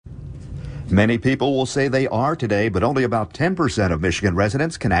Many people will say they are today, but only about 10% of Michigan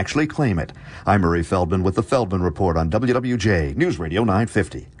residents can actually claim it. I'm Murray Feldman with the Feldman Report on WWJ News Radio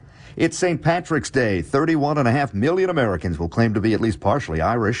 950. It's St. Patrick's Day. 31.5 million Americans will claim to be at least partially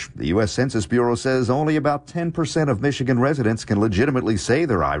Irish. The U.S. Census Bureau says only about 10% of Michigan residents can legitimately say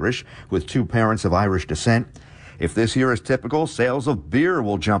they're Irish, with two parents of Irish descent. If this year is typical, sales of beer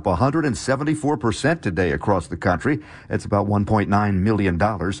will jump 174% today across the country. That's about $1.9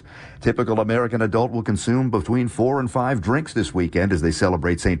 million. Typical American adult will consume between 4 and 5 drinks this weekend as they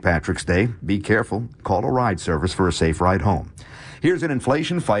celebrate St. Patrick's Day. Be careful. Call a ride service for a safe ride home. Here's an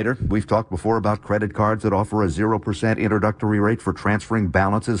inflation fighter. We've talked before about credit cards that offer a 0% introductory rate for transferring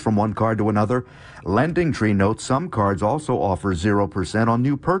balances from one card to another. Lending Tree notes some cards also offer 0% on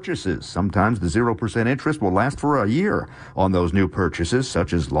new purchases. Sometimes the 0% interest will last for a year on those new purchases,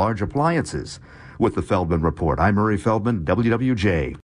 such as large appliances. With the Feldman Report, I'm Murray Feldman, WWJ.